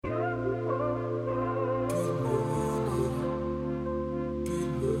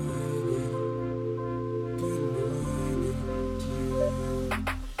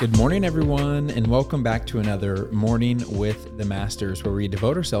Good morning, everyone, and welcome back to another Morning with the Masters, where we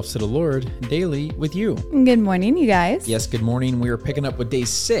devote ourselves to the Lord daily with you. Good morning, you guys. Yes, good morning. We are picking up with day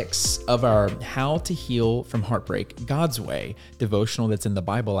 6 of our How to Heal from Heartbreak God's Way devotional that's in the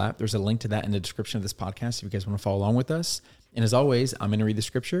Bible app. There's a link to that in the description of this podcast if you guys want to follow along with us. And as always, I'm going to read the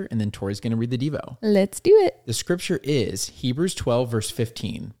scripture, and then Tori's going to read the Devo. Let's do it. The scripture is Hebrews 12, verse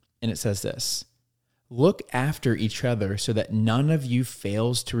 15, and it says this: Look after each other so that none of you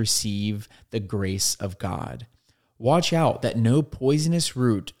fails to receive the grace of God. Watch out that no poisonous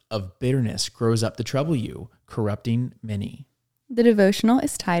root of bitterness grows up to trouble you, corrupting many. The devotional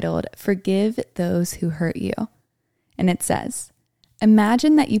is titled, Forgive Those Who Hurt You. And it says,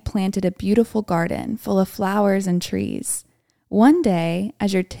 Imagine that you planted a beautiful garden full of flowers and trees. One day,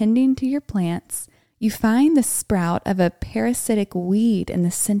 as you're tending to your plants, you find the sprout of a parasitic weed in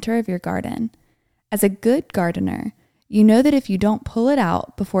the center of your garden. As a good gardener, you know that if you don't pull it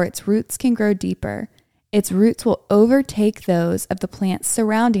out before its roots can grow deeper, its roots will overtake those of the plants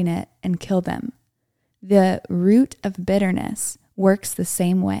surrounding it and kill them. The root of bitterness works the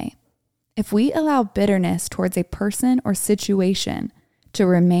same way. If we allow bitterness towards a person or situation to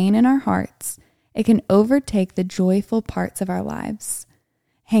remain in our hearts, it can overtake the joyful parts of our lives.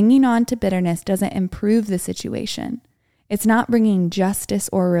 Hanging on to bitterness doesn't improve the situation. It's not bringing justice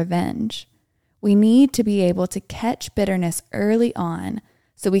or revenge. We need to be able to catch bitterness early on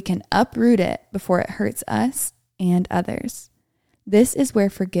so we can uproot it before it hurts us and others. This is where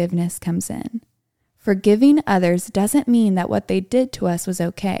forgiveness comes in. Forgiving others doesn't mean that what they did to us was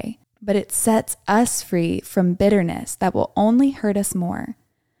okay, but it sets us free from bitterness that will only hurt us more.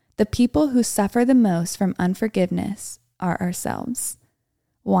 The people who suffer the most from unforgiveness are ourselves.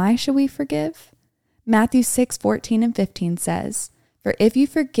 Why should we forgive? Matthew 6:14 and 15 says, For if you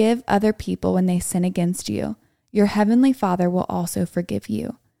forgive other people when they sin against you, your heavenly Father will also forgive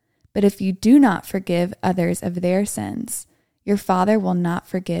you. But if you do not forgive others of their sins, your Father will not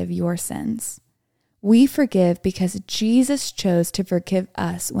forgive your sins. We forgive because Jesus chose to forgive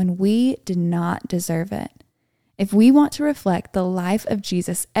us when we did not deserve it. If we want to reflect the life of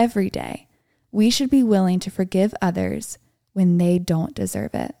Jesus every day, we should be willing to forgive others when they don't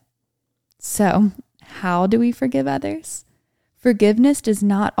deserve it. So, how do we forgive others? Forgiveness does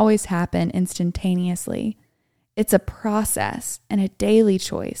not always happen instantaneously. It's a process and a daily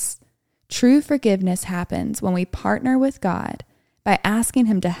choice. True forgiveness happens when we partner with God by asking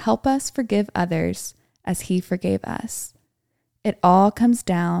Him to help us forgive others as He forgave us. It all comes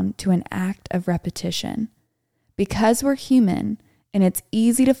down to an act of repetition. Because we're human and it's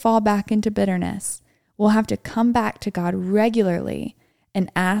easy to fall back into bitterness, we'll have to come back to God regularly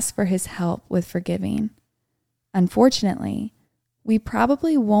and ask for His help with forgiving. Unfortunately, we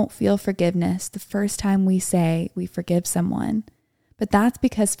probably won't feel forgiveness the first time we say we forgive someone, but that's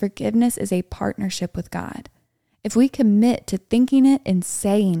because forgiveness is a partnership with God. If we commit to thinking it and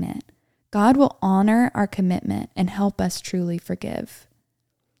saying it, God will honor our commitment and help us truly forgive.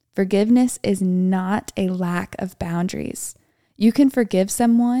 Forgiveness is not a lack of boundaries. You can forgive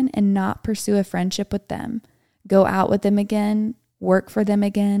someone and not pursue a friendship with them, go out with them again, work for them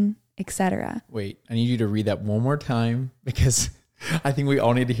again, etc. Wait, I need you to read that one more time because I think we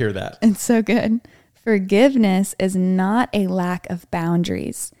all need to hear that. It's so good. Forgiveness is not a lack of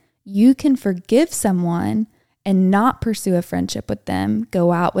boundaries. You can forgive someone and not pursue a friendship with them,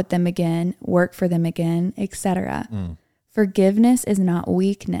 go out with them again, work for them again, etc. Forgiveness is not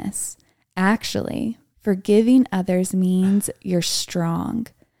weakness. Actually, forgiving others means you're strong.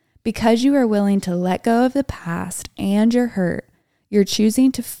 Because you are willing to let go of the past and your hurt, you're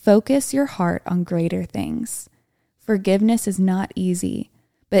choosing to focus your heart on greater things. Forgiveness is not easy,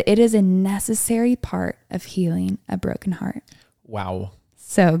 but it is a necessary part of healing a broken heart. Wow.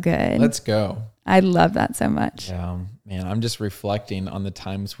 So good. Let's go. I love that so much. Yeah, man, I'm just reflecting on the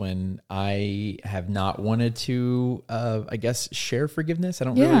times when I have not wanted to, share forgiveness. I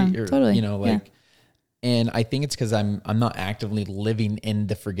don't totally. And I think it's because I'm not actively living in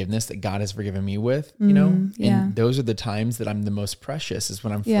the forgiveness that God has forgiven me with, and those are the times that I'm the most precious, is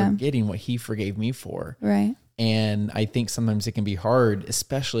when I'm forgetting what He forgave me for. Right. And I think sometimes it can be hard,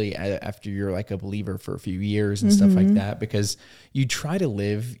 especially after you're like a believer for a few years and stuff like that, because you try to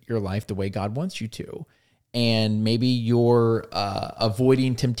live your life the way God wants you to. And maybe you're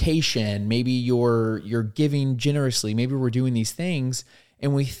avoiding temptation. Maybe you're giving generously. Maybe we're doing these things,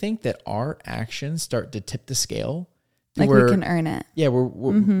 and we think that our actions start to tip the scale. Like we can earn it. Yeah,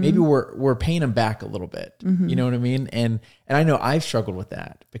 maybe we're paying them back a little bit. You know what I mean? And I know I've struggled with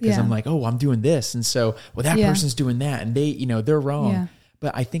that because I'm like, oh, I'm doing this, and so that person's doing that, and they're wrong.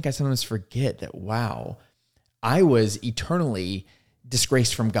 But I think I sometimes forget that, wow, I was eternally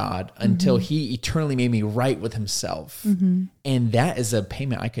disgraced from God until he eternally made me right with himself. And that is a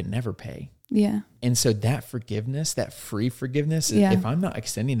payment I could never pay. Yeah. And so that forgiveness, that free forgiveness, Yeah. if I'm not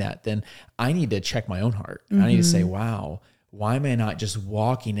extending that, then I need to check my own heart. I need to say, wow, why am I not just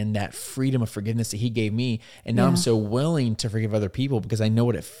walking in that freedom of forgiveness that he gave me? And now I'm so willing to forgive other people because I know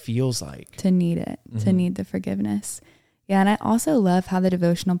what it feels like. To need it, to need the forgiveness. Yeah. And I also love how the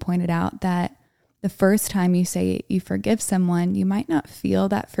devotional pointed out that the first time you say you forgive someone, you might not feel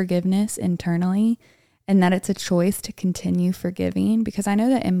that forgiveness internally, and that it's a choice to continue forgiving. Because I know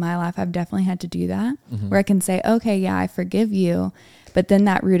that in my life, I've definitely had to do that, where I can say, okay, yeah, I forgive you. But then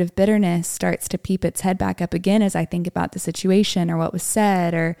that root of bitterness starts to peep its head back up again as I think about the situation or what was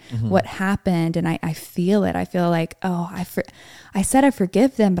said or what happened. And I feel it. I feel like, oh, I said I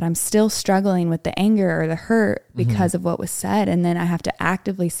forgive them, but I'm still struggling with the anger or the hurt because of what was said. And then I have to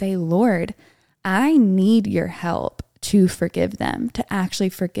actively say, Lord, I need your help to forgive them, to actually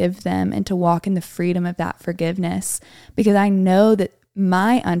forgive them and to walk in the freedom of that forgiveness, because I know that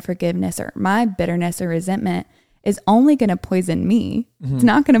my unforgiveness or my bitterness or resentment is only going to poison me. It's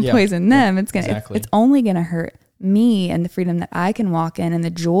not going to poison them. It's going to, it's only going to hurt me and the freedom that I can walk in and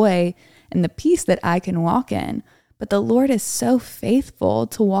the joy and the peace that I can walk in. But the Lord is so faithful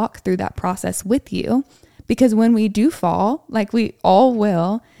to walk through that process with you, because when we do fall, like we all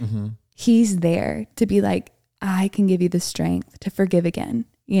will, he's there to be like, I can give you the strength to forgive again.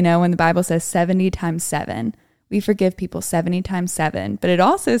 You know, when the Bible says 70 times 7, we forgive people 70 times 7. But it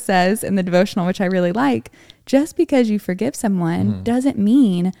also says in the devotional, which I really like, just because you forgive someone doesn't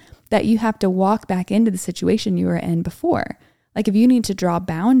mean that you have to walk back into the situation you were in before. Like if you need to draw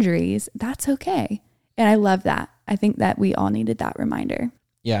boundaries, that's okay. And I love that. I think that we all needed that reminder.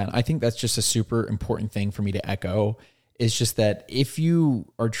 Yeah, I think that's just a super important thing for me to echo. It's just that if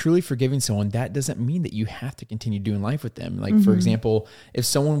you are truly forgiving someone, that doesn't mean that you have to continue doing life with them. Like, for example, if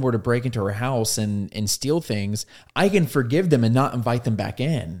someone were to break into our house and steal things, I can forgive them and not invite them back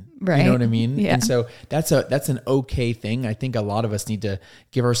in. Right. You know what I mean? Yeah. And so that's an okay thing. I think a lot of us need to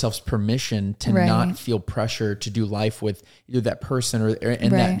give ourselves permission to not feel pressure to do life with either that person or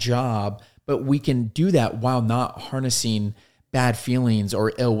that job, but we can do that while not harnessing bad feelings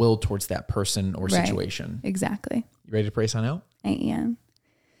or ill will towards that person or situation. Exactly. You ready to pray sign out? I am.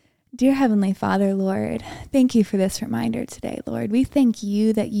 Dear Heavenly Father, Lord, thank you for this reminder today, Lord. We thank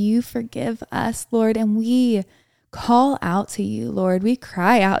you that you forgive us, Lord, and we call out to you, Lord. We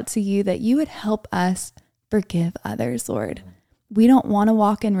cry out to you that you would help us forgive others, Lord. We don't want to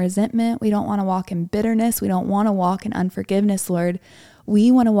walk in resentment. We don't want to walk in bitterness. We don't want to walk in unforgiveness, Lord. We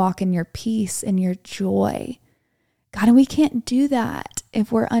want to walk in your peace and your joy. God, and we can't do that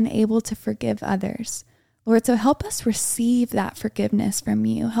if we're unable to forgive others. Lord, so help us receive that forgiveness from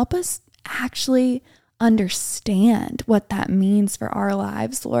you. Help us actually understand what that means for our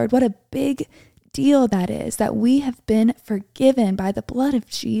lives, Lord. What a big deal that is, that we have been forgiven by the blood of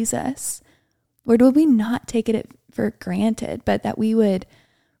Jesus. Lord, would we not take it for granted, but that we would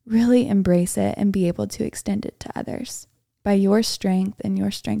really embrace it and be able to extend it to others by your strength and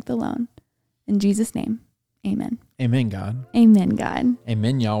your strength alone. In Jesus' name, amen. Amen, God. Amen, God.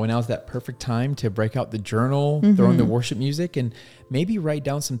 Amen, y'all. Now's that perfect time to break out the journal, throw in the worship music, and maybe write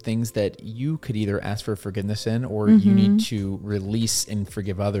down some things that you could either ask for forgiveness in or you need to release and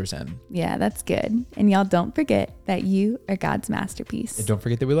forgive others in. Yeah, that's good. And y'all don't forget that you are God's masterpiece. And don't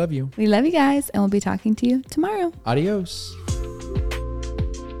forget that we love you. We love you guys, and we'll be talking to you tomorrow. Adios.